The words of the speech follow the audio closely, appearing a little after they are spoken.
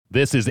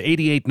This is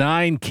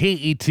 88.9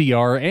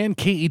 KETR and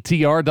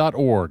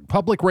KETR.org,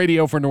 public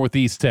radio for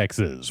Northeast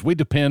Texas. We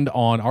depend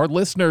on our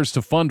listeners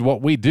to fund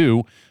what we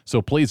do,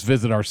 so please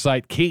visit our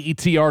site,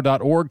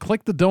 KETR.org,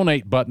 click the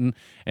donate button,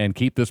 and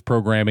keep this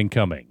programming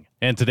coming.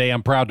 And today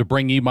I'm proud to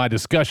bring you my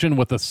discussion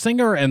with a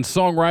singer and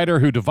songwriter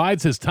who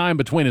divides his time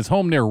between his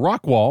home near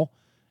Rockwall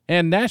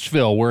and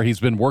Nashville, where he's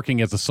been working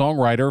as a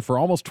songwriter for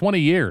almost 20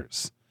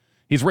 years.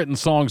 He's written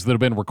songs that have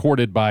been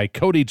recorded by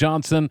Cody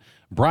Johnson,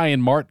 Brian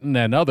Martin,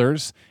 and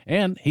others,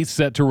 and he's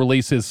set to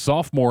release his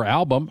sophomore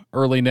album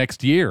early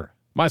next year.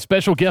 My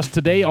special guest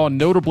today on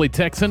Notably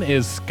Texan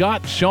is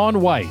Scott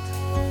Sean White.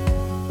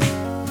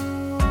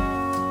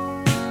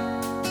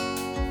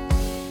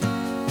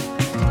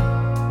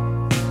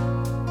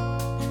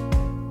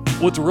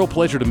 Well, it's a real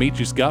pleasure to meet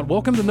you, Scott.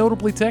 Welcome to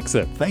Notably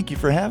Texan. Thank you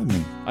for having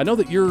me. I know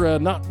that you're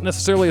not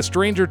necessarily a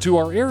stranger to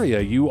our area.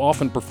 You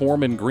often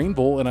perform in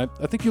Greenville, and I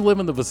think you live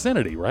in the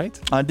vicinity, right?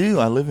 I do.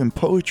 I live in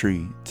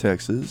Poetry,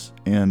 Texas,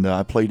 and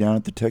I play down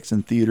at the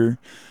Texan Theater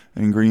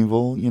in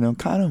Greenville,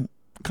 kind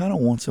of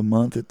once a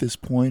month at this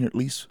point, or at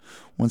least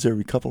once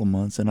every couple of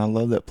months, and I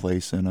love that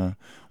place. And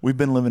we've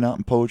been living out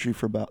in Poetry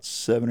for about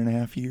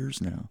 7.5 years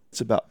now. It's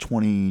about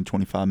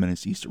 25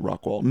 minutes east of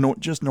Rockwall,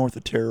 just north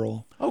of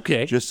Terrell.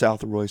 Okay. Just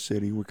south of Roy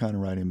City. We're kind of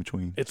right in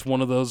between. It's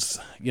one of those,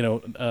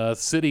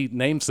 city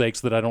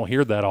namesakes that I don't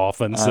hear that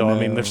often. So, I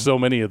mean, there's so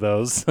many of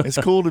those. It's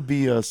cool to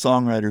be a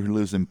songwriter who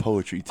lives in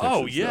Poetry, Texas.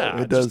 Oh,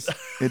 yeah.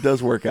 It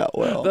does work out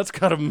well. That's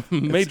got a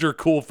major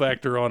cool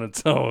factor on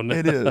its own.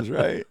 It is,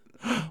 right?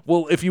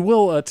 Well, if you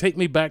will, take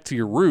me back to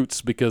your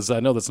roots, because I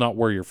know that's not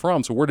where you're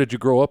from. So where did you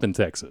grow up in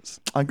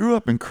Texas? I grew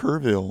up in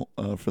Kerrville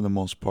for the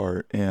most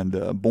part,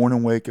 and born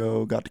in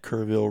Waco. Got to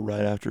Kerrville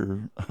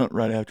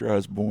right after I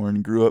was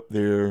born. Grew up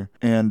there,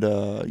 and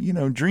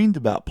dreamed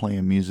about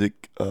playing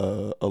music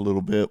a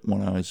little bit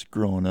when I was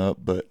growing up,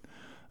 but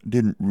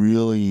didn't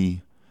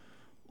really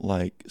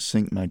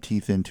sink my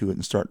teeth into it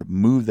and start to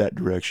move that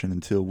direction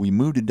until we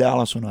moved to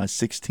Dallas when I was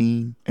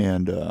 16,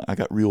 and I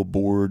got real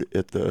bored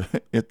at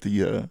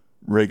the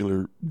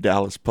regular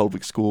Dallas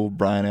public school,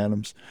 Bryan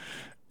Adams,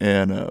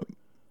 and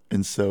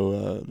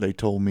so they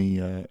told me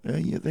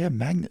they have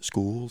magnet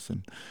schools,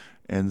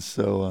 and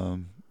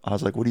so I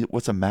was like,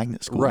 what's a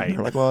magnet school? Right. And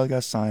they're like, well, I got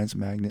a science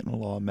magnet and a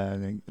law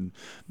magnet and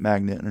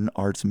an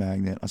arts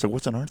magnet. I was like,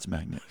 what's an arts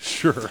magnet?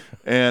 Sure.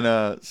 And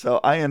so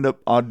I ended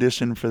up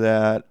auditioning for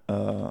that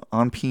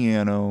on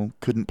piano.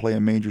 Couldn't play a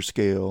major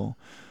scale.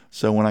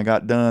 So when I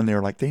got done, they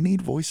were like, they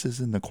need voices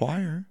in the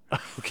choir.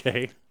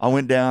 Okay. I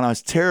went down. I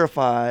was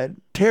terrified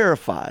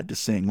to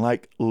sing,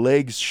 like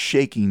legs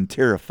shaking,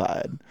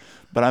 terrified.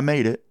 But I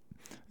made it,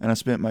 and I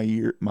spent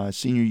my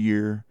senior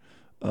year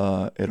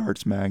at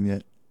Arts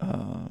Magnet.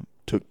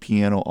 Took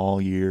piano all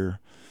year,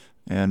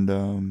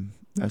 and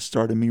that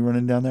started me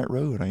running down that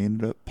road. I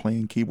ended up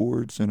playing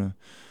keyboards in a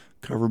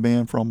cover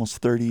band for almost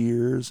 30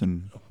 years.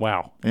 And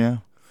wow. Yeah.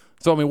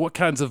 So, I mean, what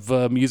kinds of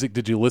music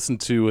did you listen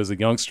to as a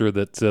youngster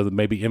that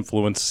maybe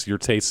influence your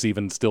tastes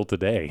even still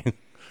today?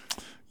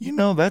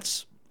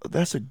 That's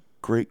a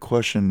great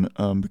question,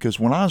 because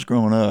when I was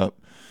growing up,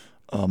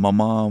 my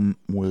mom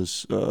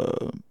was,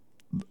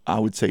 I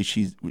would say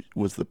she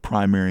was the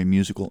primary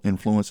musical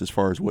influence as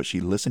far as what she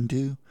listened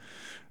to.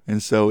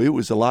 And so it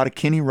was a lot of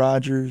Kenny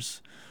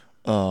Rogers,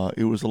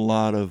 it was a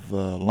lot of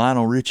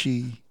Lionel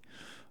Richie,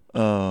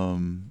 a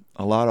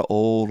lot of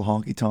old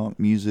honky-tonk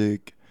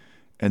music.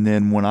 And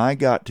then when I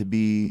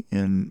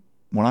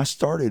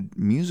started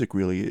music,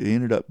 really, it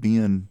ended up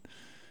being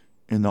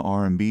in the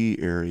R&B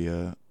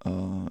area,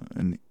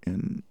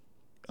 and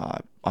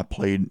I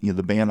played,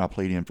 the band I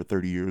played in for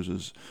 30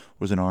 years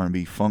was an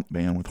R&B funk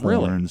band with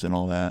horns and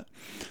all that.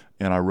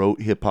 And I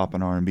wrote hip hop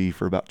and R&B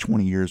for about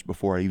 20 years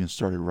before I even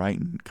started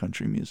writing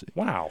country music.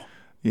 Wow.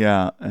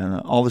 Yeah,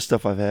 and all the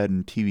stuff I've had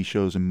in TV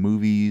shows and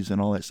movies and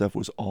all that stuff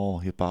was all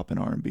hip hop and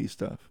R&B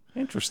stuff.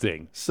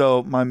 Interesting.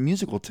 So my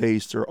musical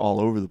tastes are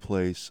all over the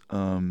place.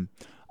 I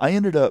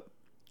ended up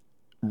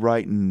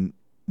writing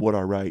what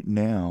I write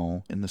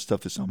now and the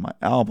stuff that's on my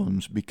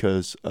albums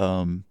because,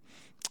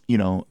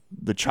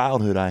 the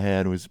childhood I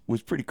had was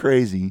pretty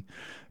crazy,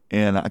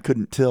 and I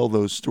couldn't tell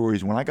those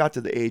stories. When I got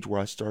to the age where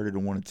I started to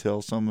want to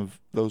tell some of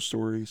those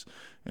stories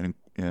and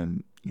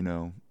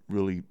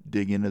really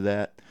dig into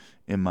that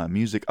in my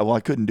music, well, I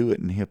couldn't do it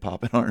in hip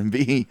hop and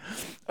R&B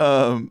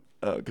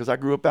because I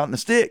grew up out in the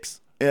sticks.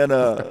 And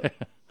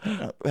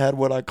had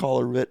what I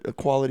call a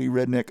quality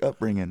redneck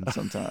upbringing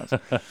sometimes.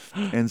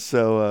 And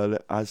so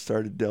I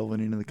started delving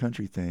into the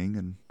country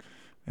thing,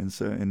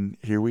 and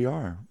here we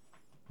are.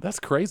 That's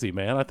crazy,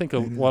 man. I think a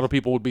lot of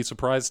people would be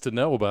surprised to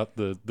know about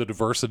the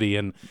diversity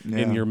in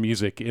your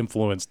music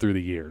influence through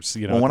the years.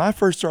 Well, when I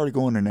first started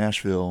going to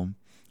Nashville,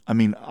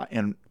 and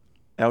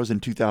that was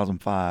in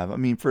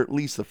 2005. For at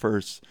least the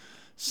first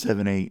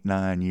 7, 8,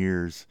 9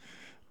 years,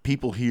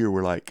 people here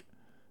were like,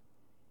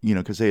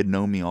 because they had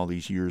known me all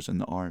these years in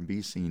the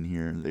R&B scene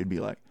here, they'd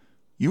be like,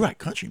 "You write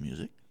country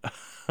music?"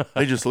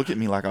 They just look at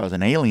me like I was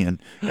an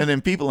alien. And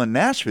then people in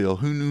Nashville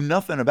who knew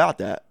nothing about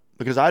that,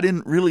 because I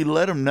didn't really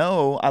let them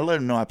know. I let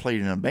them know I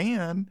played in a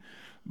band,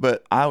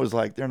 But I was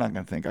like, they're not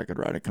going to think I could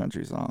write a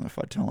country song if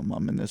I tell them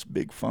I'm in this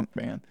big funk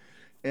band.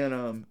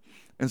 And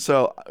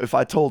so if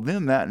I told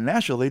them that in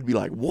Nashville, they'd be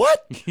like,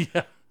 what?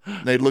 Yeah.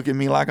 They'd look at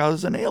me like I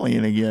was an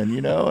alien again,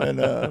 you know?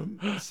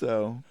 And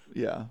so,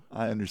 yeah,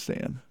 I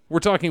understand. We're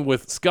talking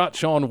with Scott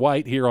Sean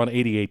White here on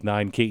 88.9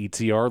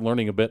 KETR,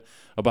 learning a bit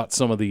about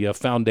some of the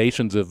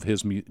foundations of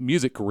his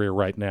music career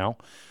right now.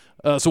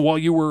 So while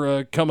you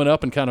were coming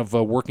up and kind of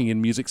working in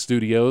music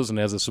studios and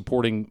as a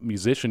supporting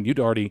musician,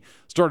 you'd already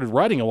started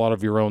writing a lot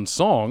of your own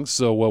songs.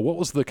 So what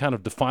was the kind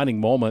of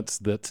defining moments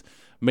that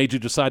made you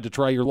decide to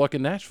try your luck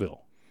in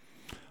Nashville?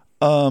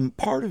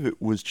 Part of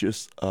it was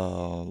just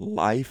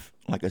life,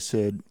 like I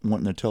said,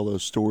 wanting to tell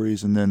those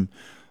stories. And then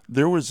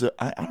there was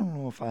I don't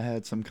know if I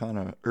had some kind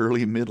of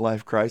early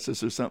midlife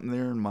crisis or something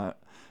there in my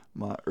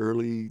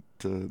early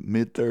to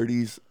mid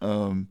 30s.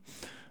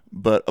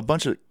 But a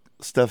bunch of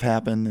stuff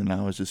happened, and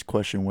I was just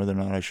questioning whether or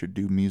not I should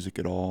do music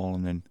at all.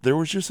 And then there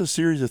was just a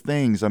series of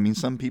things. I mean,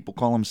 some people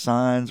call them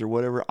signs or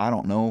whatever. I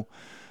don't know.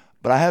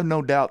 But I have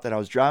no doubt that I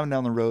was driving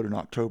down the road in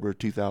October of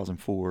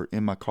 2004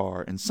 in my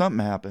car, and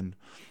something happened.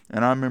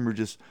 And I remember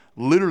just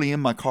literally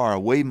in my car, I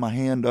waved my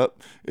hand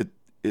up,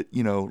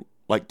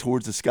 like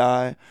towards the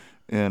sky,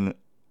 and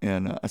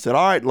I said,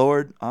 "All right,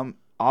 Lord,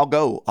 I'll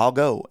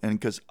go." And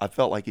because I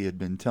felt like He had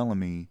been telling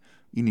me,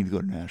 "You need to go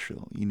to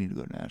Nashville. You need to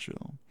go to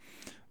Nashville."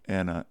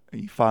 And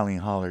He finally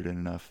hollered it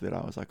enough that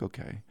I was like,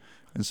 okay.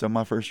 And so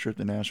my first trip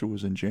to Nashville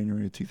was in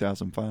January of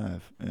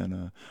 2005,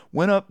 and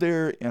went up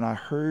there, and I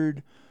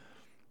heard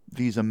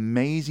these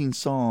amazing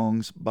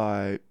songs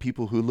by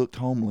people who looked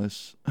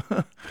homeless,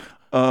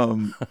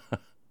 and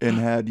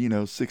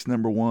had, 6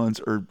 number ones,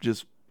 or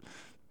just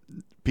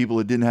people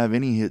that didn't have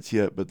any hits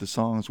yet, but the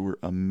songs were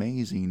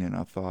amazing. And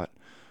I thought,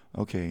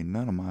 okay,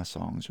 none of my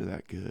songs are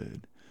that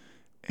good.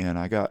 And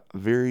I got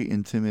very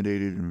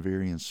intimidated and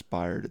very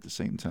inspired at the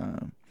same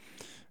time.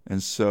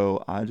 And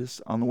so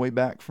on the way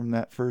back from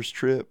that first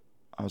trip,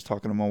 I was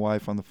talking to my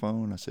wife on the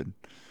phone. I said,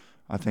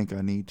 I think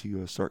I need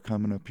to start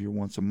coming up here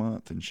once a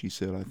month. And she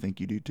said, I think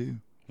you do too.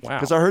 Wow.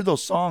 Because I heard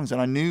those songs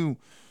and I knew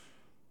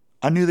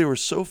they were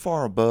so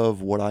far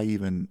above what I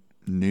even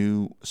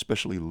knew,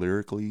 especially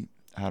lyrically,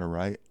 how to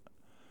write.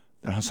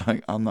 And I was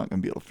like, I'm not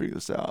going to be able to figure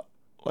this out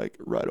like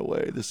right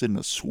away. This isn't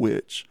a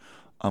switch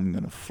I'm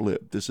going to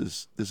flip. This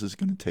is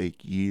going to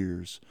take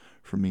years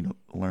for me to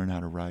learn how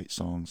to write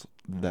songs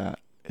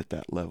at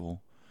that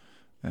level.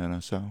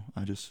 And so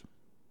I just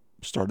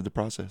started the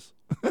process.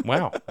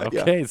 Wow. Okay.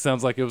 Yeah. It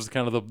sounds like it was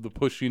kind of the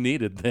push you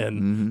needed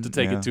then to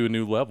take it to a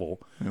new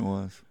level. It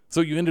was. So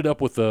you ended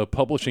up with a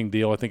publishing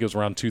deal. I think it was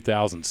around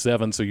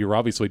 2007. So you're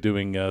obviously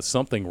doing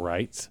something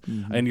right.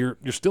 Mm-hmm. And you're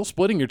still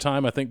splitting your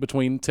time, I think,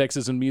 between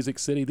Texas and Music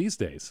City these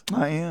days.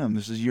 I am.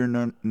 This is year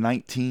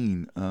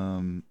 19.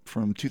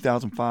 From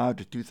 2005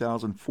 to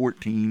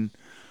 2014,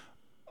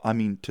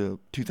 to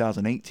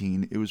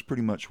 2018, it was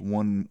pretty much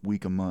 1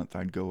 week a month.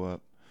 I'd go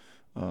up,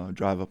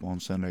 drive up on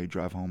Sunday,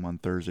 drive home on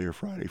Thursday or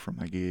Friday for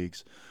my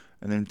gigs.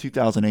 And then in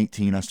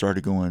 2018, I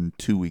started going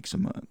 2 weeks a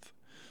month.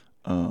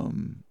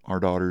 Our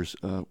daughters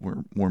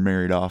were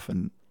married off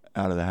and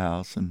out of the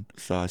house, and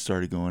so I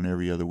started going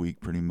every other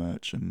week pretty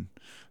much. And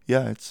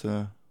yeah, it's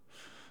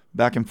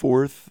back and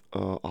forth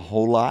a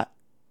whole lot.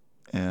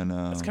 And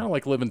it's kind of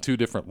like living two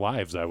different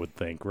lives, I would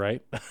think,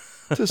 right?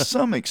 To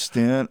some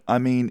extent. I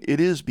mean, it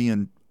is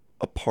being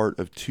a part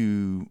of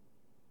two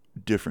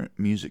different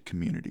music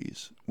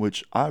communities,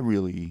 which I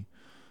really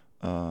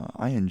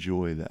I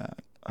enjoy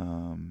that.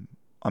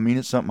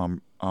 It's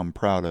something I'm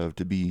proud of,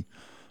 to be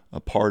a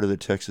part of the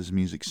Texas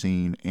music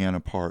scene and a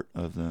part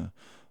of the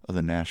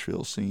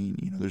Nashville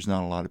scene. There's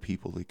not a lot of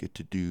people that get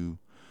to do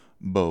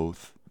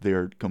both.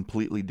 They're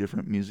completely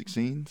different music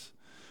scenes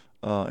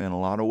in a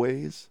lot of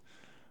ways.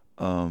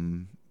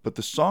 But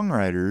the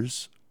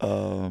songwriters,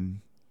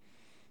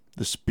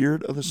 the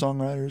spirit of the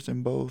songwriters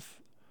in both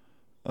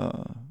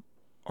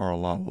are a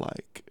lot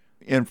alike.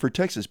 And for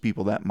Texas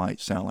people, that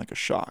might sound like a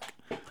shock,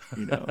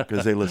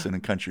 because they listen to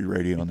country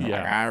radio and they're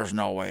like, there's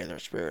no way their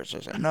spirits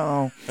is.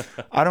 No,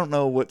 I don't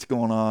know what's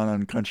going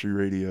on country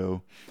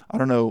radio. I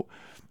don't know.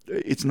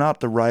 It's not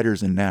the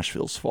writers in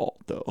Nashville's fault,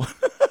 though.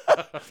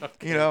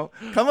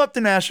 Come up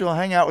to Nashville,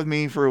 hang out with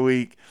me for a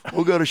week.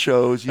 We'll go to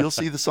shows. You'll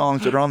see the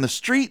songs that are on the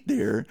street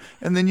there.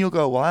 And then you'll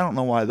go, well, I don't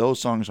know why those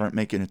songs aren't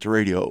making it to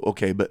radio.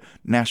 Okay, but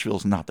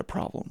Nashville's not the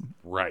problem.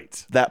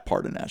 Right. That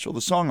part of Nashville.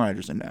 The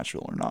songwriters in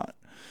Nashville are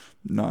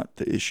not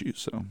the issue.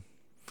 So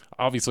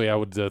obviously, I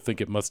would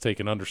think it must take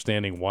an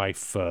understanding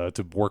wife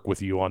to work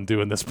with you on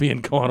doing this,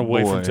 being gone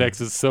away from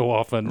Texas so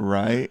often.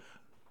 Right.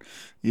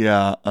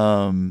 Yeah.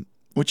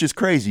 Which is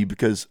crazy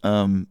because,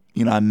 I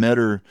met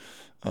her,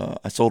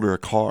 I sold her a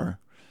car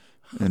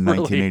in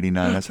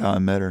 1989. That's how I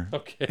met her.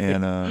 Okay.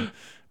 And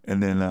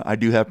then I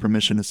do have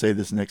permission to say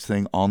this next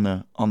thing on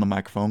the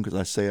microphone, because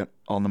I say it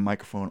on the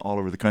microphone all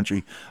over the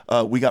country.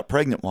 We got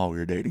pregnant while we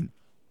were dating,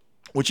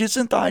 which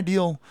isn't the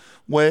ideal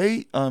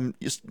way.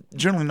 It's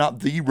generally not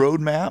the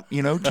roadmap,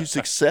 to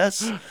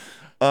success.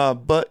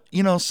 But,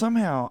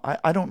 somehow,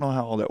 I don't know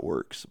how all that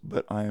works,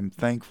 but I am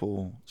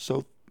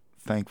so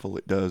thankful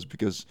it does,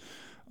 because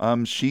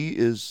She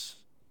is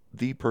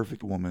the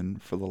perfect woman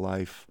for the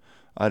life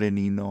I didn't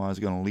even know I was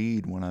going to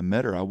lead when I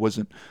met her. I was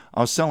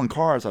selling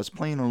cars. I was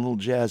playing in a little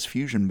jazz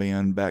fusion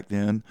band back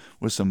then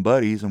with some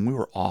buddies, and we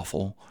were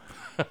awful.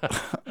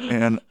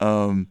 And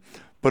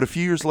but a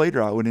few years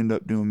later, I would end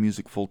up doing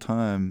music full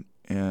time,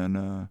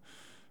 and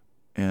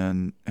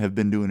have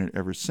been doing it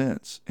ever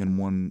since in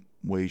one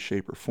way,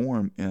 shape, or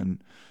form.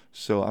 And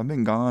so I've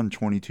been gone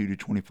 22 to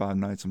 25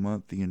 nights a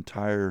month the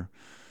entire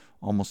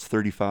almost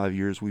 35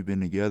 years we've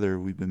been together.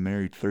 We've been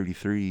married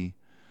 33.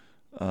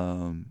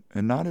 And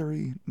not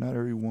every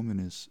woman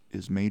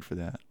is made for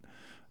that.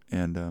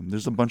 And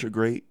there's a bunch of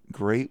great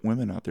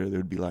women out there that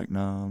would be like,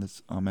 "No,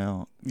 I'm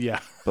out." Yeah.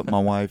 But my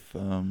wife,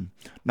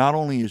 not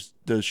only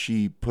does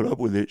she put up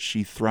with it,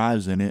 she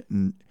thrives in it,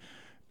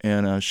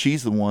 and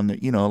she's the one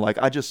that, like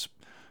I just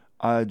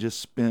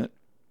spent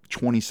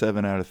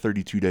 27 out of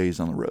 32 days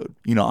on the road.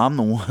 I'm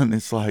the one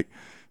that's like,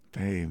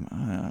 "Babe,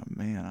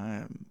 man, I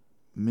am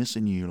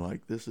missing you.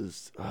 Like, this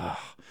is,"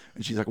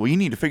 and she's like, "Well, you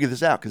need to figure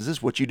this out because this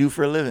is what you do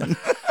for a living."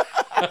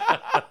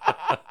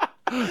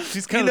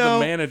 She's kind of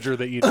the manager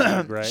that you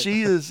need, right?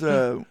 She is.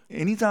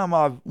 Anytime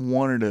I've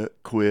wanted to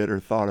quit or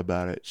thought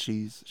about it,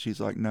 she's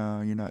like,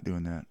 "No, you're not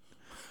doing that.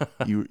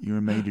 You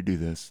were made to do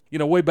this."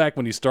 Way back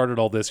when you started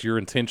all this, your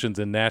intentions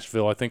in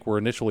Nashville, I think, were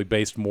initially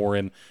based more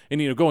in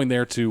going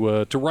there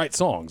to write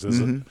songs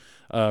as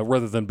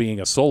rather than being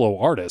a solo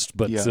artist.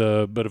 But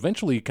but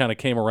eventually you kind of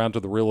came around to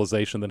the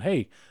realization that,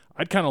 hey,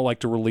 I'd kind of like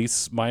to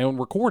release my own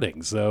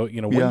recordings. So,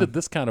 when did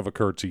this kind of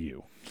occur to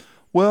you?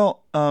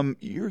 Well,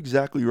 you're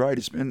exactly right.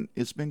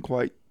 It's been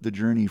quite the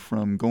journey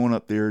from going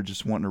up there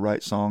just wanting to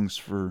write songs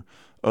for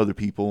other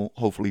people,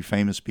 hopefully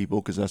famous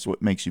people, because that's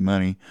what makes you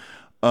money.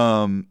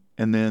 And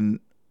then,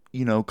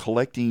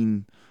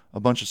 collecting a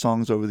bunch of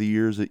songs over the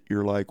years that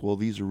you're like, well,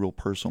 these are real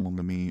personal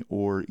to me,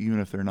 or even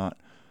if they're not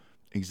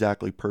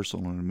exactly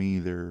personal to me,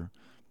 they're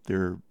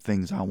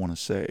things I want to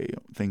say,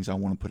 things I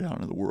want to put out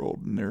into the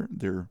world, and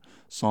they're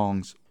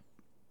songs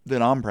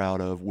that I'm proud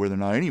of, whether or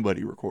not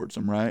anybody records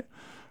them, right?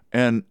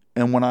 And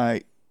when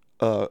I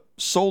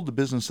sold the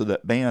business of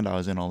that band I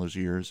was in all those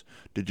years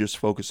to just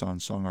focus on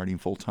songwriting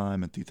full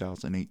time in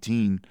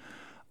 2018,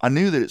 I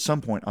knew that at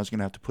some point I was going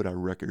to have to put out a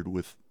record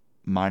with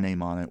my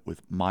name on it,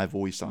 with my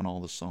voice on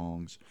all the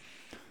songs.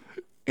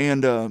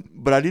 And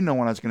but I didn't know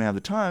when I was going to have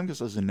the time,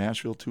 because I was in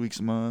Nashville 2 weeks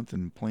a month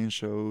and playing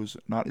shows,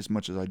 not as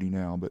much as I do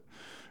now. But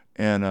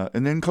and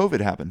then COVID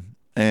happened,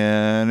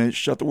 and it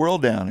shut the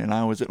world down, and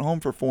I was at home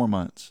for 4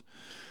 months.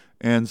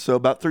 And so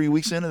about 3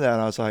 weeks into that,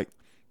 I was like,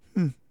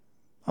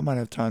 I might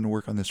have time to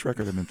work on this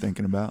record I've been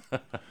thinking about.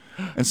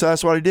 And so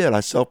that's what I did.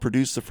 I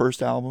self-produced the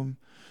first album,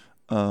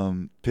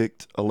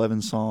 picked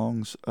 11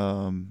 songs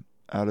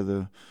out of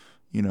the,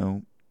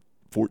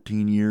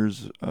 14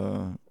 years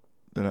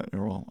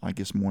I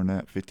guess more than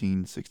that,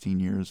 15, 16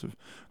 years of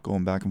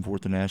going back and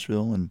forth to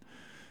Nashville,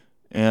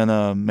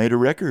 and made a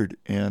record.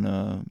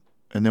 And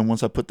then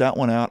once I put that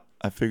one out,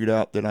 I figured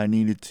out that I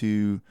needed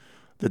to,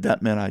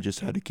 that meant I just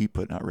had to keep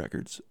putting out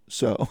records.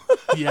 So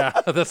yeah,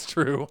 that's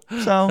true.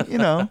 So,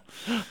 and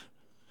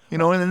in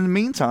the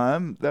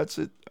meantime, that's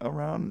it.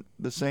 Around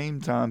the same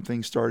time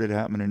things started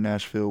happening in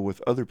Nashville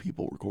with other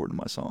people recording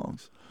my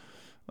songs.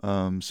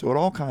 So it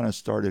all kind of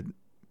started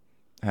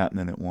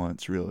happening at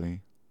once, really.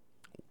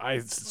 I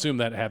assume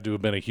that had to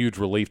have been a huge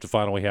relief to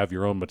finally have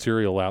your own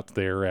material out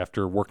there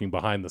after working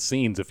behind the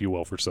scenes, if you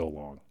will, for so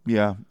long.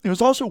 Yeah. It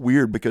was also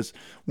weird because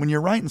when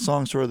you're writing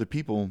songs for other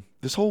people,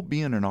 this whole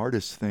being an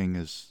artist thing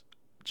is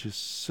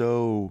just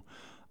so...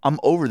 I'm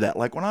over that.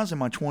 Like when I was in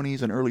my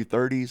 20s and early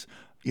 30s,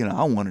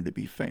 I wanted to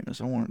be famous.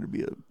 I wanted to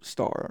be a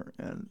star.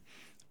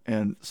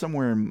 And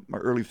somewhere in my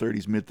early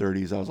 30s, mid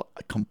 30s, I was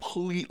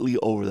completely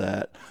over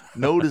that.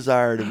 No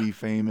desire to be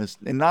famous.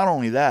 And not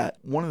only that,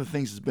 one of the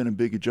things that's been a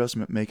big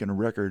adjustment making a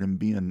record and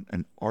being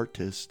an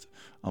artist,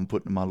 I'm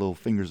putting my little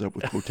fingers up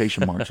with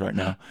quotation marks right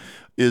now,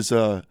 is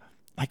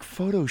like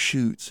photo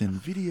shoots and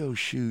video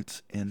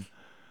shoots, and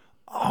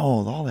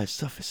all that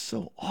stuff is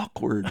so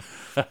awkward.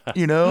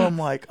 I'm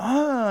like,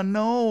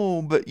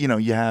 no, but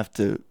you have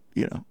to,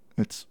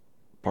 it's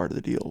part of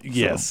the deal.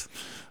 Yes.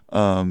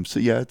 So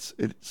yeah,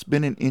 it's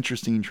been an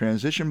interesting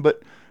transition,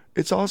 but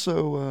it's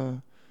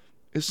also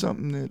it's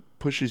something that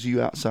pushes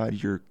you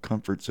outside your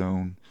comfort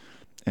zone,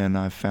 and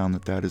I've found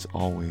that is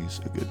always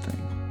a good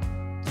thing.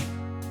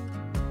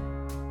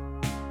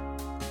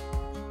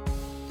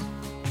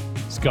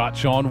 Scott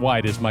Shawn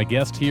White is my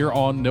guest here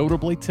on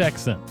Notably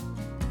Texan.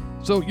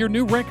 So your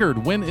new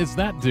record, when is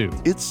that due?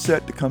 It's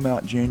set to come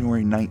out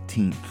January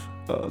 19th.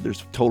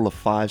 There's a total of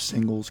 5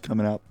 singles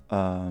coming out.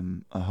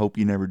 I Hope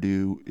You Never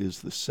Do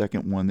is the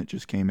second one that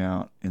just came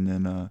out. And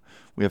then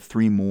we have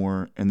 3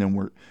 more. And then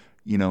we're,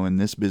 in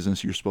this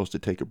business, you're supposed to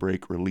take a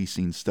break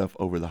releasing stuff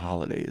over the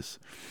holidays.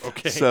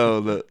 Okay.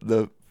 So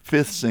the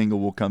 5th single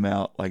will come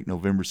out like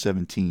November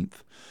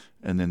 17th.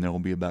 And then there will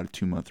be about a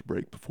 2-month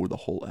break before the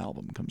whole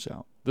album comes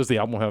out. Does the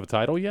album have a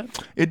title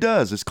yet? It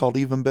does. It's called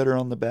Even Better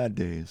on the Bad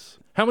Days.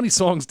 How many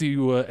songs do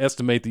you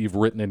estimate that you've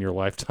written in your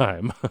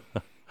lifetime?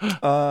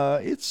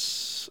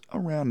 It's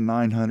around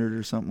 900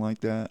 or something like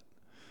that.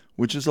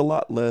 which is a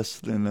lot less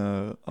than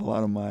a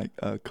lot of my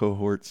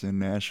cohorts in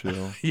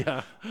Nashville.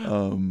 Yeah.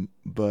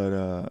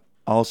 But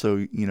also,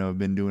 I've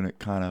been doing it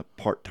kind of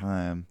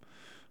part-time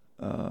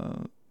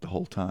the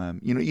whole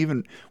time.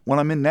 Even when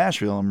I'm in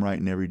Nashville, I'm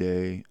writing every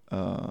day,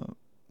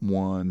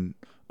 one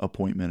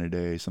appointment a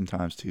day,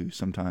 sometimes two,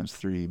 sometimes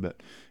three.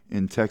 But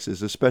in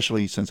Texas,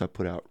 especially since I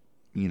put out,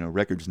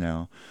 records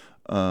now,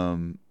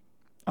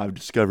 I've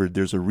discovered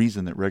there's a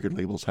reason that record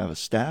labels have a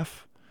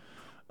staff.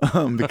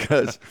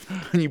 Because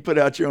when you put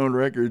out your own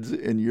records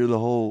and you're the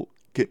whole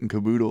kit and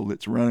caboodle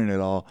that's running it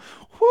all,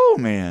 whoo,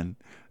 man,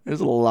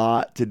 there's a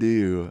lot to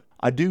do.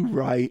 I do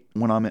write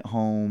when I'm at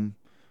home,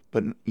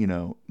 but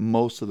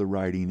most of the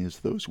writing is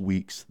those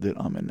weeks that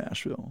I'm in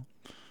Nashville.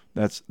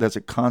 That's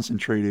a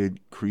concentrated,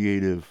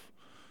 creative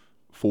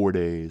 4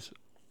 days,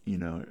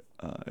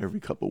 every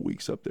couple of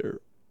weeks up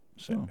there.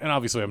 So, and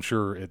obviously, I'm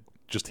sure it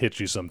just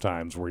hits you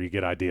sometimes where you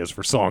get ideas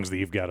for songs that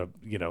you've got to,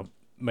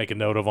 make a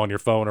note of on your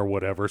phone or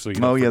whatever. So you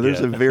don't forget.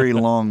 There's a very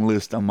long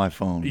list on my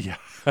phone Yeah.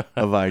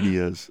 of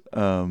ideas,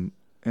 and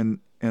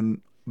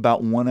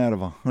about 1 out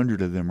of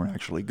 100 of them are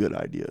actually good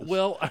ideas.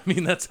 Well, I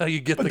mean, that's how you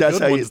get the good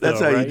ones,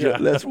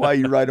 right? That's why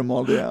you write them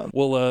all down.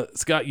 Well,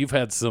 Scott, you've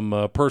had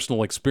some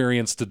personal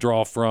experience to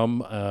draw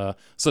from,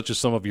 such as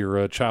some of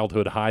your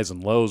childhood highs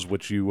and lows,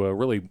 which you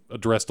really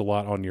addressed a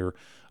lot on your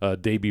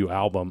debut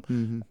album.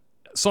 Mm-hmm.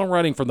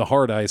 Songwriting from the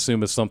heart, I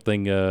assume, is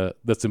something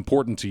that's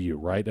important to you,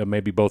 right?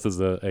 Maybe both as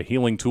a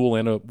healing tool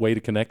and a way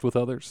to connect with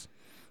others?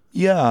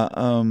 Yeah,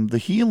 the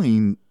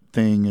healing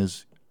thing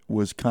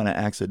was kind of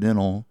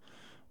accidental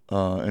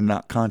and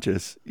not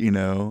conscious.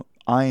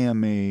 I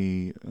am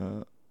a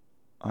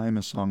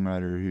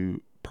songwriter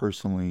who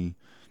personally,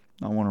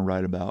 I want to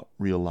write about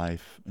real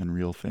life and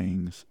real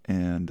things,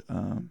 and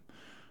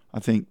I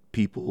think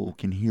people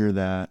can hear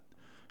that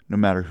no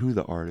matter who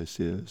the artist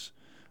is.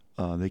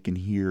 They can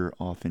hear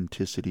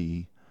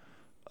authenticity.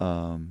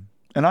 And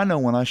I know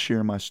when I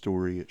share my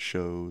story at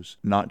shows,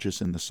 not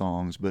just in the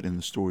songs, but in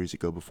the stories that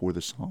go before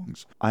the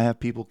songs, I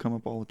have people come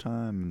up all the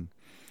time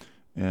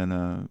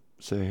and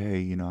say,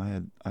 hey,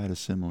 I had a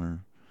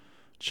similar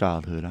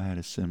childhood. I had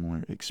a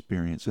similar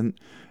experience. And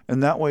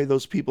that way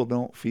those people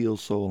don't feel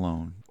so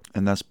alone.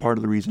 And that's part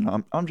of the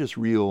reason I'm just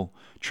real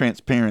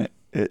transparent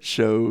at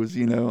shows.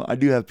 I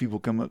do have people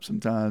come up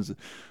sometimes,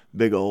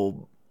 big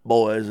old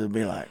boys, and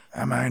be like,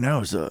 I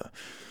know, that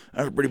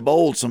was pretty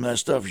bold, some of that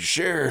stuff you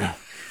shared,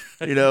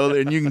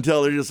 and you can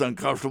tell they're just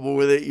uncomfortable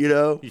with it,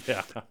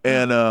 Yeah.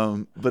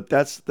 And but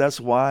that's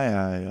why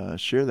I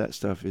share that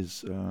stuff,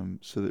 is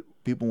so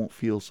that people won't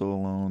feel so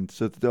alone,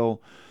 so that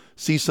they'll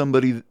see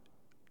somebody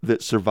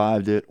that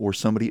survived it or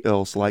somebody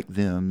else like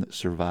them that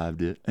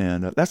survived it.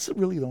 And that's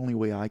really the only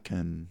way I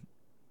can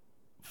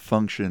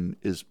function,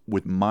 is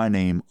with my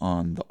name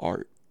on the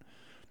art.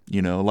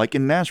 Like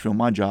in Nashville,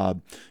 my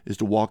job is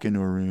to walk into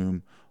a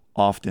room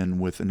often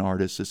with an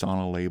artist that's on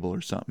a label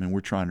or something, and we're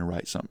trying to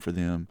write something for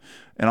them.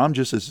 And I'm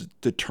just as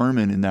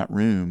determined in that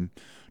room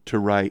to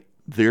write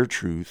their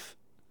truth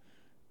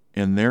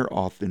and their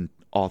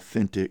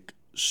authentic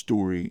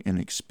story and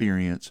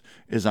experience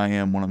as I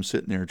am when I'm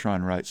sitting there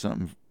trying to write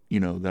something,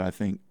 that I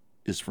think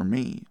is for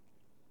me.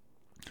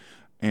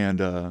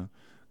 And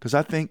because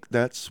I think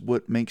that's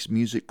what makes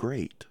music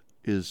great,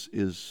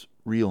 is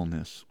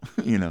realness,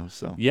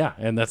 so yeah,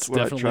 and that's what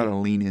definitely I try to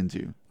lean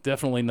into.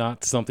 Definitely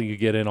not something you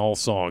get in all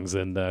songs,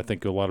 and I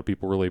think a lot of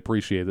people really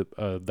appreciate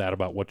that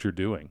about what you're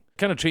doing.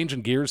 Kind of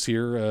changing gears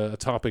here, a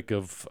topic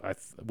of, I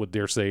would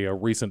dare say, a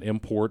recent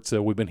import.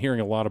 We've been hearing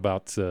a lot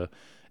about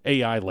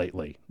AI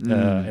lately,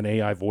 and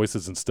AI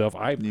voices and stuff.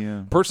 I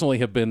personally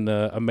have been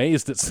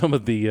amazed at some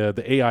of the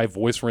AI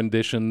voice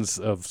renditions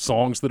of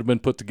songs that have been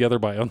put together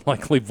by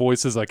unlikely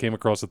voices. I came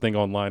across a thing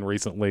online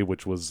recently,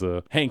 which was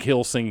Hank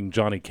Hill singing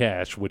Johnny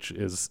Cash, which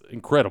is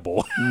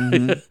incredible.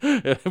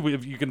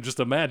 If you can just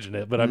imagine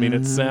it. But I mean,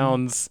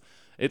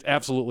 it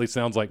absolutely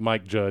sounds like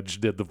Mike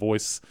Judge did the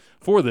voice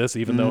for this,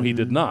 even though he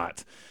did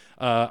not.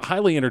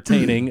 Highly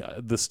entertaining,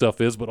 this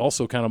stuff is, but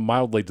also kind of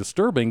mildly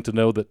disturbing to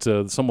know that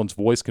someone's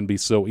voice can be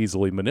so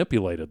easily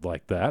manipulated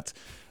like that.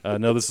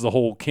 No, this is a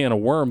whole can of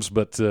worms,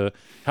 but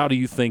how do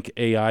you think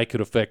AI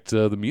could affect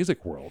the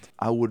music world?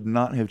 I would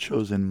not have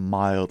chosen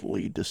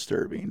mildly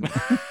disturbing.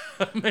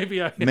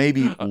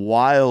 Maybe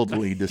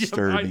wildly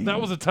disturbing.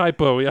 That was a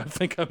typo. Yeah, I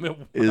think I meant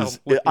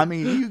wildly. I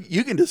mean,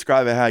 you can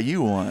describe it how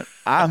you want.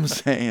 I'm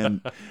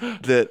saying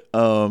that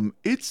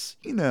it's,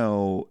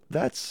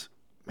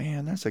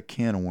 that's a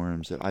can of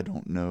worms that I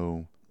don't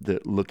know,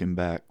 that looking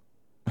back,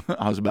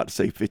 I was about to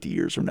say 50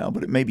 years from now,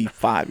 but it may be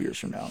 5 years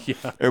from now.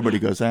 Yeah. Everybody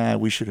goes,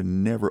 we should have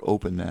never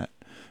opened that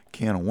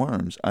can of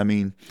worms. I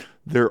mean,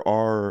 there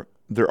are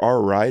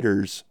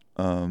writers,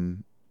 not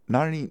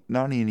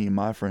any of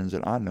my friends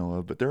that I know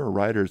of, but there are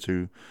writers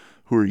who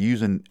are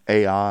using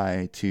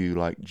AI to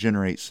like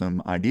generate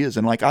some ideas.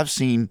 And like I've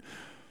seen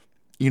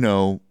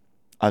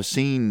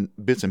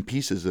bits and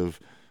pieces of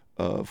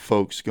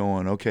folks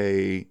going,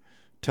 okay,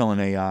 telling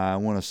AI, I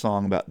want a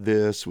song about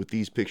this with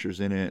these pictures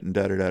in it, and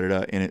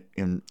da-da-da-da-da, and it,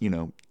 in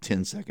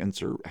 10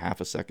 seconds or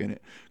half a second,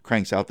 it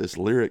cranks out this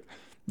lyric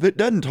that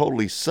doesn't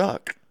totally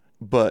suck.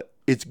 but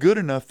it's good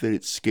enough that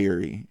it's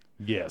scary.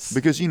 Yes.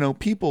 Because,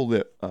 people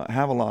that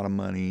have a lot of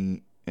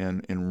money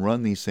and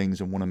run these things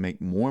and want to make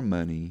more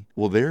money,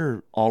 well,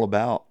 they're all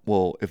about,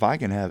 well, if I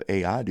can have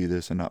AI do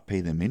this and not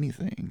pay them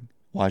anything,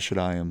 why should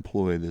I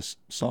employ this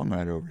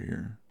songwriter over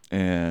here?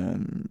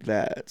 And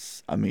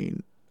that's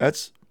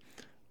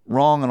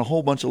wrong on a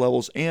whole bunch of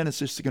levels, and it's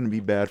just going to be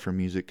bad for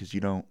music because you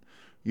don't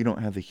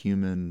have the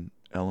human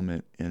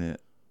element in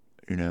it.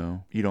 You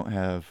don't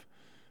have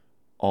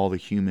all the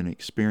human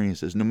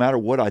experiences. No matter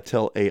what I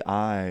tell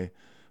AI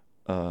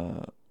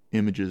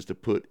images to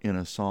put in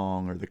a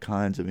song or the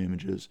kinds of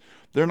images,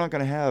 they're not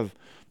going to have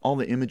all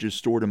the images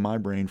stored in my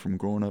brain from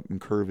growing up in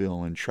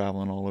Kerrville and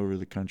traveling all over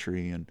the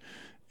country,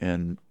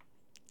 and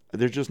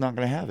they're just not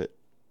going to have it.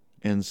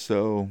 And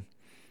so,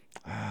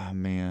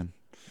 man.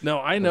 No,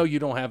 I know you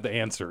don't have the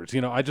answers.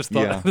 I just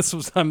thought this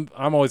was. I'm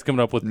always coming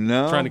up with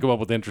trying to come up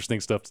with interesting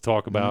stuff to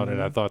talk about, and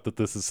I thought that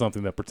this is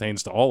something that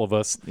pertains to all of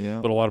us.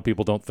 Yeah. But a lot of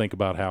people don't think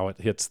about how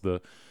it hits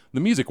the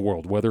music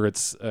world, whether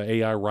it's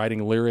AI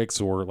writing lyrics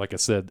or, like I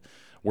said,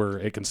 where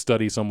it can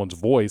study someone's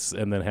voice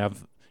and then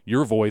have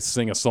your voice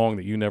sing a song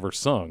that you never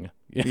sung.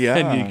 Yeah,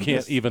 and you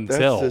can't even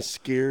tell. That's a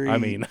scary.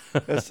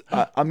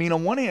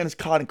 On one hand, it's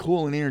kind of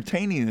cool and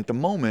entertaining at the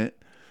moment,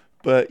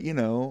 but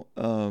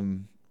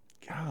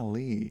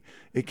golly,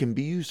 it can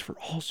be used for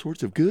all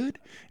sorts of good,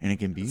 and it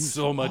can be used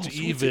so for much all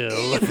evil.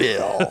 Sorts of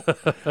evil.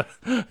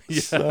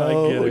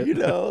 I get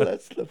it.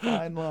 That's the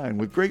fine line.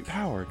 With great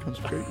power comes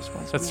great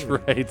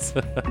responsibility. That's right.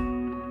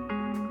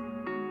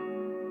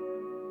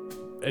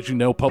 As you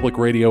know, public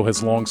radio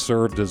has long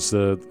served as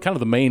kind of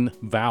the main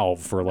valve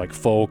for like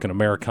folk and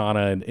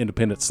Americana and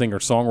independent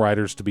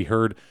singer-songwriters to be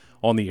heard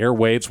on the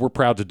airwaves. We're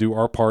proud to do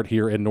our part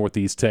here in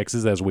Northeast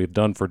Texas, as we've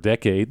done for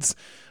decades.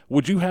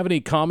 Would you have any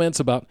comments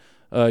about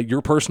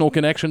your personal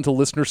connection to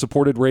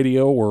listener-supported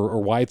radio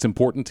or why it's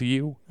important to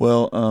you?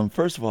 Well,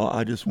 first of all,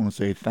 I just want to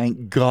say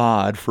thank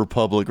God for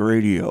public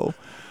radio,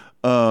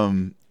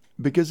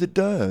 because it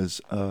does.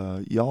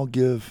 Y'all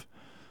give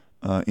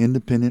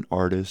independent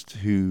artists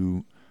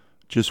who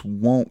just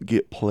won't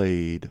get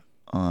played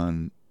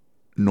on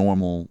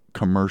normal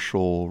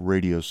commercial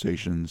radio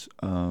stations.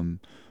 You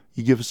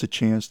give us a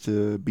chance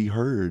to be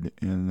heard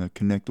and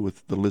connect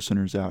with the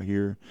listeners out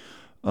here.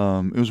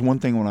 It was one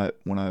thing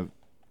when I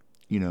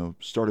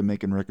started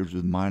making records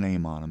with my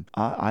name on them.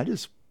 I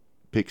just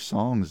pick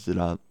songs that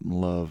I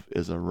love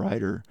as a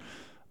writer,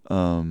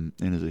 and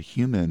as a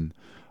human.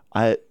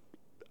 I had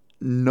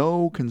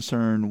no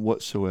concern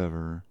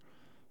whatsoever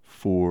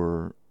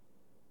for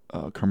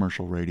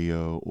commercial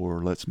radio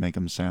or let's make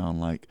them sound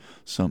like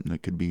something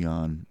that could be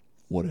on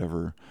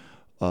whatever.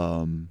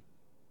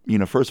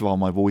 First of all,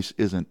 my voice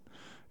isn't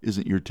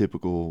your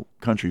typical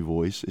country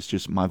voice. It's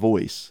just my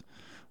voice.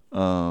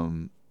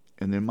 And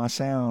then my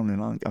sound,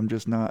 and I'm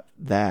just not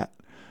that.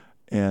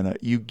 And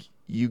you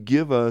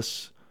give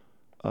us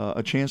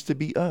a chance to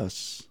be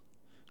us,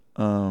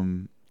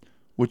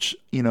 which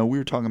we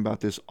were talking about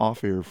this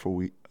off air before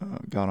we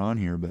got on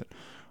here. But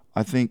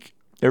I think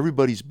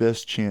everybody's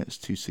best chance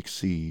to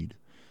succeed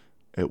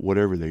at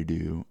whatever they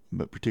do,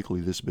 but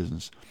particularly this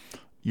business,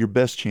 your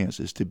best chance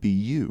is to be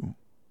you,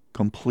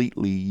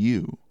 completely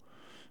you,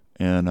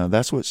 and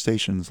that's what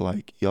stations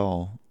like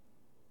y'all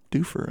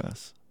do for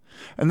us.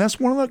 And that's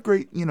one of the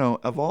great,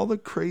 of all the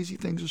crazy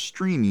things of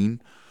streaming,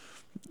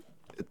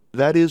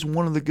 that is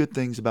one of the good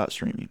things about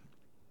streaming,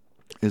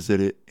 is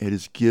that it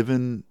has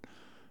given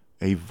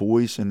a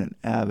voice and an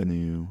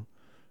avenue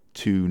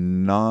to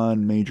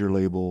non-major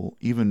label,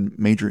 even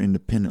major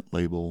independent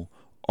label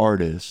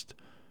artists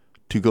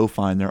to go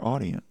find their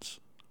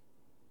audience.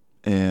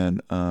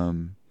 And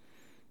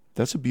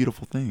that's a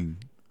beautiful thing,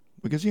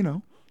 because,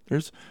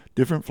 there's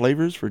different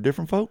flavors for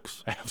different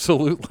folks.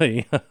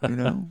 Absolutely.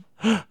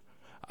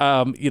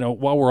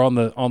 While we're on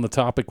the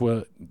topic,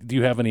 do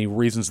you have any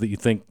reasons that you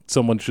think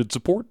someone should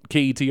support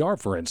KETR,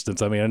 for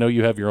instance? I mean, I know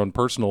you have your own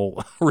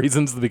personal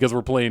reasons because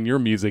we're playing your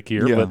music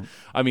here, yeah. But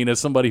I mean, as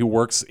somebody who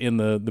works in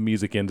the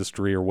music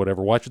industry or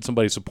whatever, why should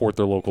somebody support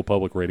their local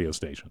public radio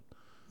station?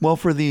 Well,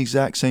 for the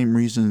exact same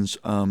reasons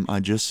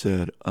I just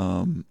said.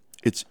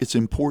 It's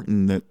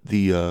important that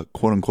the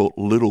quote unquote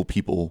little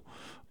people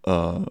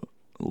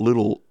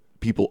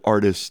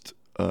artists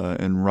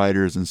and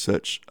writers and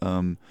such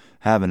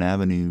have an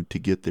avenue to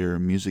get their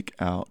music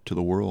out to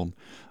the world.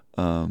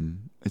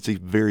 It's a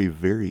very,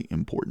 very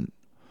important,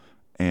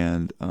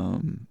 and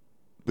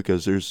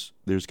because there's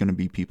going to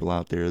be people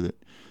out there that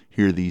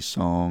hear these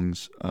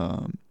songs,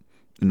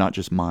 not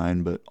just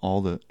mine, but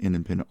all the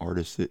independent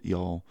artists that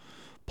y'all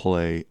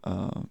play,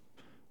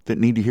 that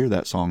need to hear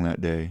that song that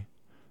day.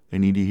 They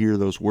need to hear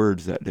those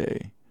words that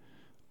day.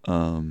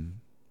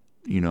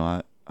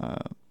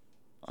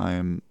 I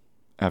am,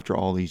 after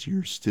all these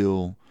years,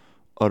 still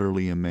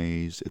utterly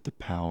amazed at the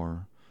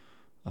power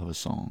of a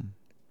song.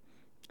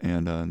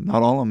 And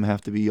not all of them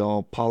have to be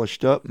all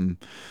polished up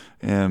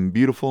and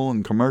beautiful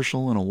and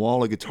commercial and a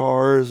wall of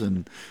guitars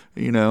and,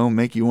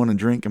 make you want to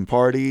drink and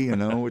party,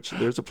 which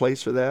there's a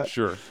place for that.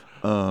 Sure.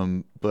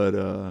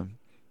 But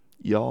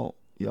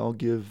y'all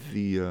give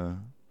the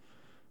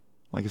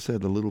like I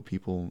said, the little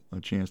people a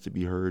chance to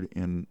be heard,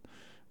 and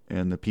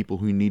the people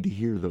who need to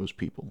hear those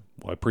people.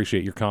 Well, I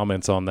appreciate your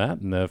comments on that.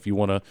 And if you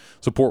want to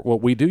support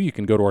what we do, you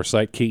can go to our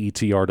site,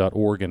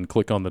 ketr.org, and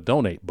click on the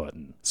donate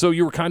button. So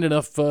you were kind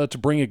enough to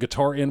bring a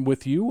guitar in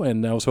with you,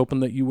 and I was hoping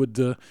that you would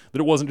that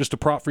it wasn't just a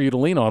prop for you to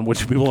lean on. Would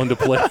you be willing to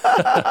play?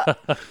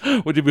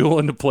 Would you be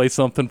willing to play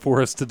something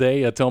for us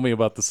today? Tell me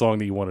about the song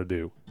that you want to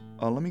do.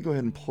 Let me go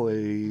ahead and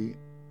play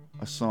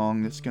a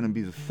song that's going to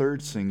be the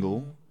third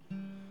single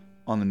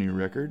on the new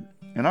record.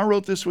 And I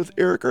wrote this with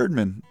Eric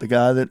Erdman, the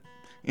guy that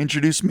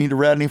introduced me to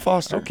Radney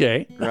Foster.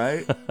 Okay.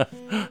 Right?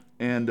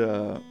 And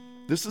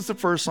this is the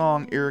first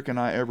song Eric and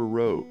I ever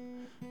wrote.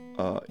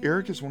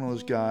 Eric is one of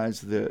those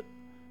guys that,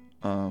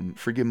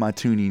 forgive my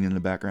tuning in the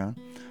background.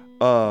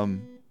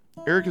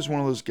 Eric is one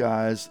of those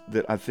guys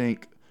that I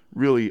think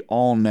really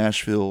all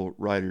Nashville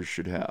writers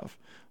should have.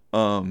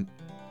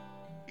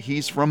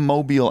 He's from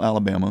Mobile,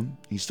 Alabama.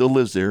 He still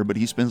lives there, but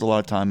he spends a lot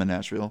of time in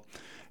Nashville.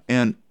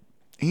 And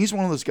he's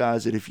one of those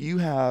guys that if you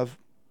have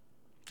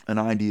an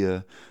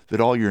idea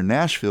that all your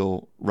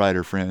Nashville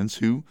writer friends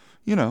who,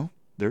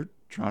 they're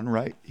trying to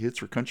write hits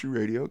for country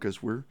radio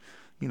because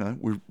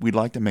we'd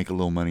like to make a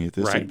little money at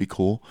this. Right. It'd be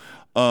cool.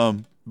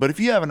 But if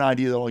you have an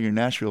idea that all your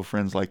Nashville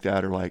friends like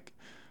that are like,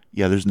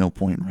 yeah, there's no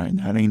point in writing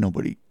that. Ain't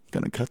nobody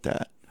going to cut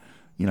that.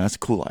 That's a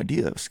cool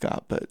idea,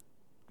 Scott, but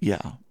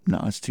yeah,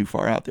 no, it's too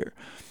far out there.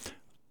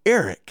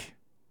 Eric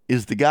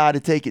is the guy to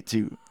take it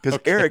to because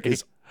Eric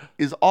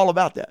is all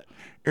about that.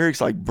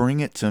 Eric's like, bring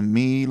it to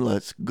me,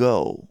 let's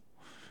go.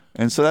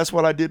 And so that's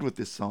what I did with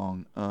this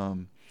song.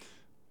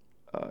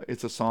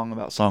 It's a song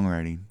about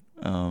songwriting.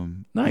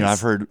 Nice.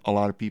 I've heard a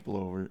lot of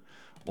people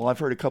I've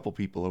heard a couple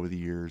people over the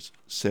years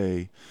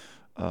say,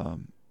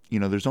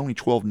 there's only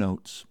 12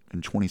 notes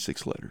and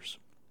 26 letters.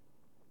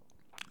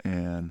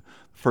 And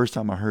the first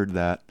time I heard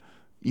that,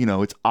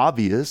 it's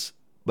obvious,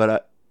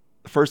 but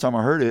the first time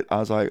I heard it, I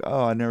was like,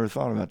 oh, I never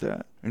thought about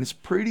that. And it's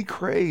pretty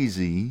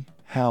crazy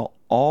how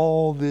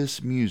all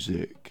this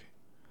music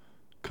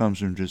comes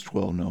from just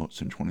 12 notes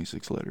and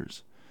 26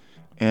 letters.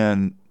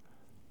 And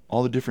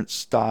all the different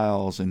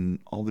styles and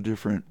all the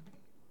different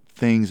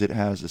things it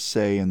has to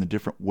say and the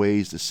different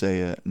ways to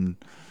say it and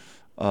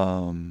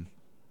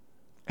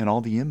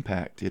all the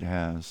impact it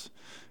has.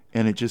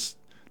 And it just,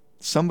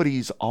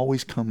 somebody's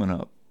always coming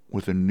up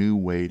with a new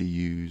way to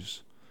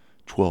use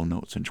 12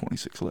 notes and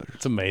 26 letters.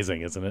 It's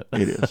amazing, isn't it?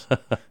 It is.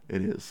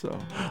 It is. So,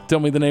 tell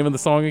me the name of the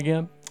song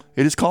again.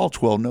 It is called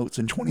 12 Notes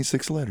and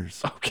 26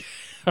 Letters. Okay.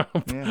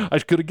 Yeah. I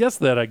could have guessed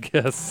that, I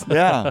guess.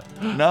 Yeah.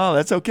 No,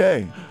 that's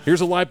okay.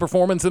 Here's a live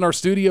performance in our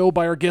studio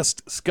by our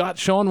guest, Scott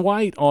Shawn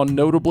White, on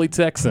Notably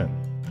Texan.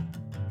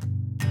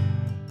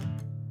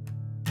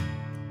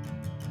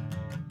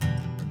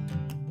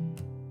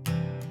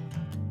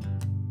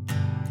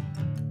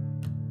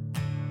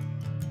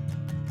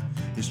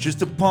 It's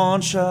just a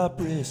pawn shop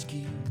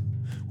rescue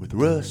with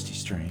rusty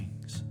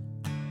strings.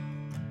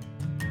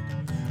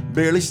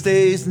 Barely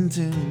stays in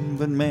tune,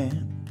 but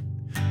man,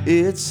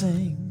 it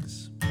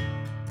sings.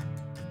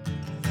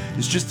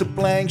 It's just a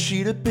blank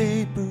sheet of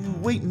paper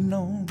waiting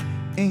on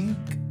ink,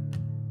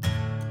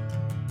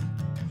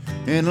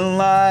 and a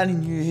line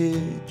in your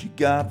head you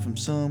got from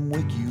some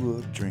wake you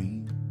up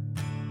dream.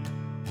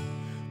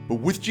 But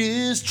with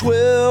just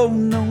 12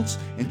 notes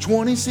and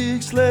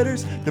 26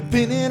 letters,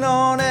 depending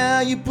on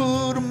how you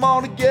put them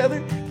all together,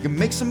 you can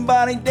make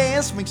somebody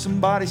dance, make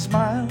somebody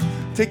smile,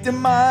 take their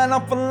mind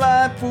off of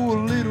life for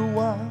a little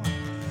while,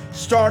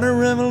 start a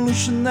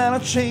revolution that'll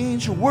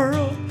change the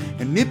world.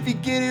 And if you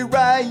get it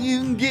right, you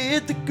can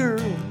get the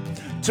girl,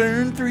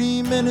 turn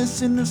 3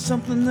 minutes into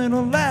something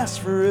that'll last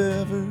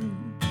forever.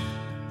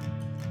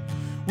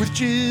 With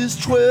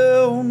just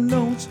 12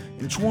 notes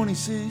and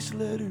 26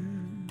 letters.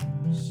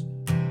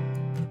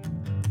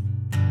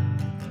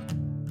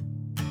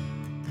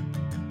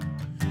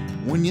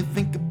 When you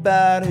think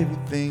about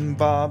everything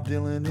Bob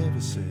Dylan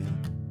ever said,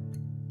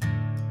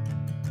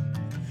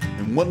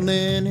 and what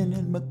Lennon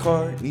and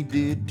McCartney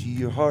did to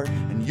your heart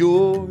and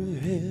your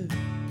head,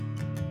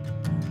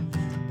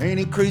 ain't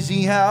it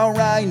crazy how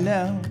right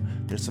now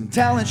there's some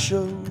talent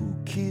show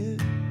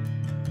kid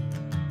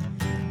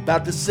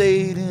about to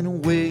say it in a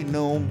way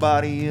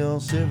nobody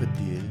else ever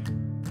did.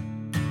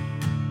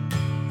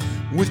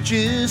 With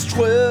just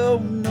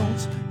 12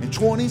 notes and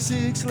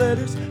 26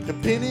 letters,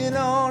 depending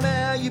on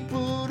how you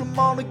put them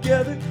all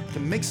together,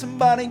 can make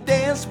somebody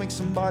dance, make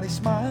somebody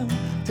smile,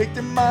 take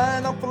their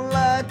mind off of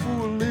life for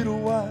a little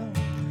while,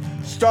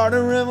 start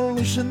a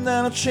revolution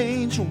that'll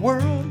change the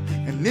world.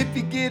 And if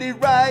you get it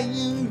right,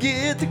 you can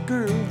get the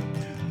girl,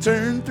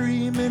 turn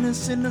 3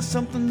 minutes into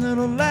something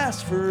that'll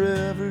last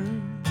forever.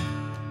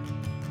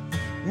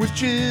 With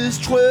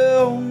just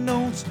 12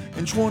 notes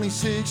and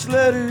 26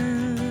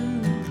 letters.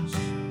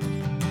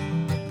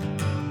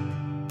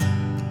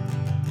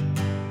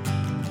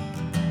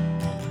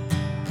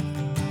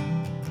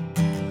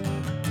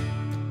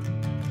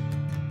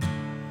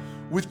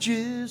 With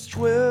just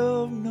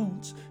 12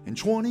 notes and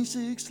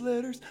 26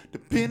 letters,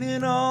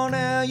 depending on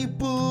how you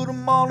put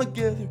them all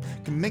together,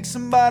 can make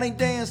somebody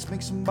dance,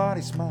 make somebody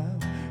smile,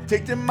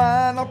 Take their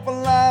mind off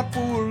of life for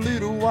a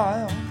little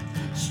while.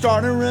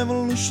 Start a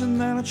revolution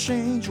that'll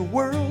change your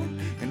world.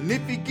 And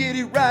if you get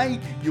it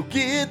right, you'll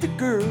get the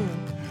girl.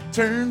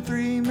 Turn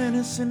 3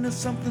 minutes into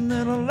something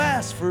that'll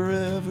last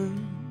forever.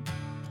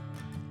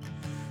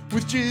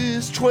 With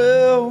just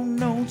 12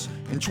 notes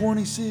and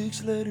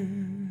 26 letters.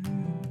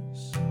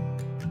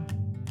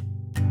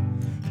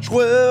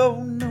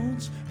 12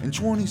 notes and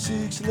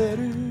 26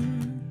 letters.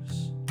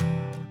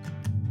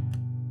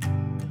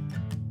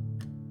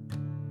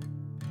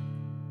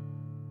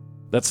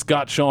 That's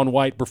Scott Shawn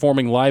White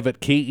performing live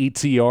at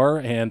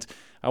KETR, and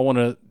I want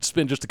to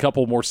spend just a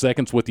couple more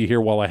seconds with you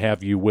here while I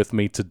have you with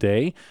me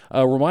today.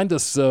 Remind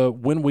us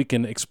when we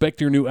can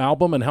expect your new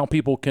album and how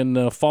people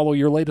can follow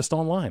your latest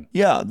online.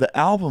 Yeah, the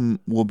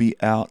album will be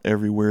out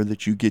everywhere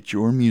that you get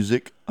your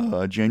music,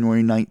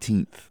 January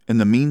 19th. In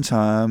the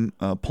meantime,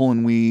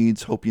 Pulling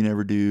Weeds, Hope You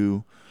Never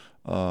Do,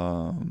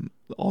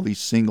 all these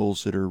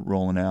singles that are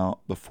rolling out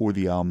before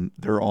the album,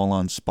 they're all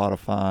on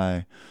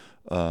Spotify,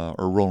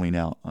 or rolling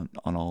out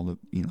on all the,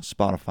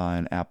 Spotify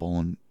and Apple,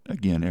 and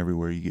again,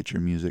 everywhere you get your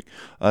music.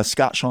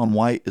 Scott Shawn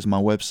White is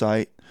my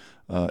website.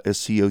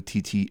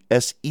 SCOTTSEAN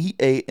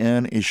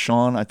is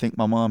Sean. I think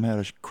my mom had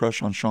a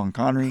crush on Sean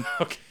Connery.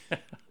 Okay.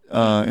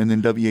 And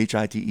then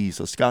WHITE.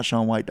 So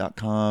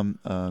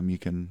ScottShawnWhite.com. You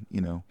can,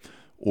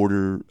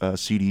 order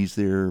CDs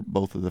there,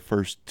 both of the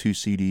first 2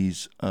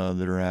 CDs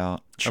that are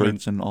out,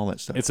 shirts and all that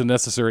stuff. It's a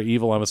necessary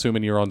evil. I'm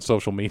assuming you're on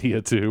social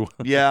media too.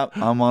 Yeah,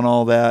 I'm on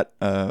all that.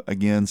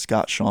 Again,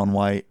 Scott Shawn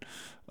White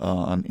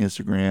on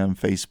Instagram,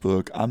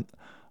 Facebook. I'm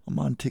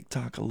on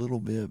TikTok a little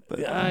bit,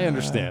 but I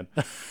understand.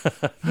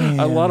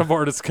 A lot of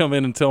artists come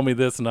in and tell me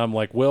this, and I'm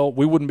like, well,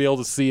 we wouldn't be able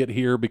to see it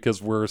here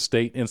because we're a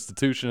state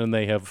institution, and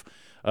they have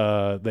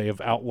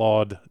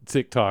outlawed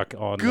TikTok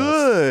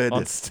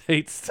on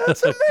states'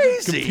 That's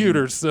amazing.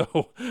 computers,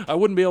 so I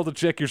wouldn't be able to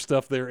check your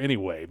stuff there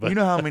anyway. But you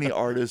know how many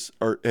artists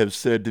have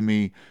said to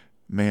me,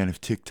 man,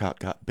 if TikTok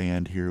got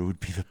banned here, it would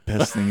be the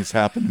best thing that's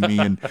happened to me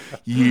in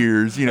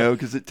years,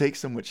 because it takes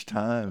so much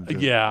time to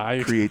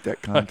create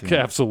that content.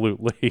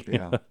 Absolutely.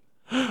 Yeah.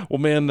 Well,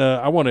 man,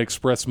 I want to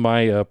express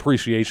my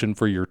appreciation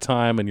for your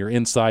time and your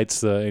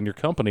insights and your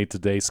company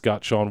today,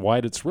 Scott Shawn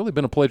White. It's really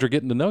been a pleasure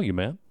getting to know you,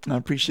 man. I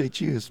appreciate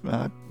you.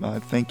 I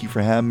thank you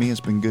for having me. It's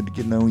been good to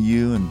get to know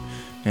you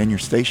and your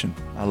station.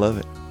 I love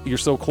it. You're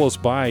so close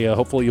by.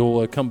 Hopefully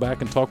you'll come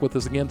back and talk with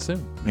us again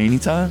soon.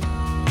 Anytime.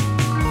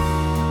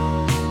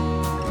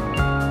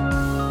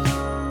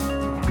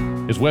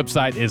 His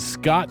website is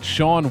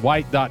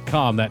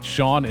scottshawnwhite.com. That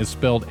Sean is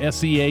spelled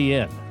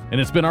SEAN. And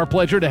it's been our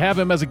pleasure to have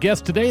him as a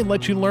guest today and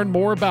let you learn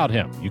more about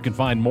him. You can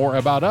find more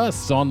about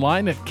us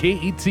online at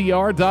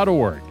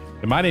KETR.org.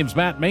 And my name's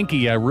Matt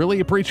Menke. I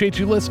really appreciate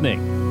you listening.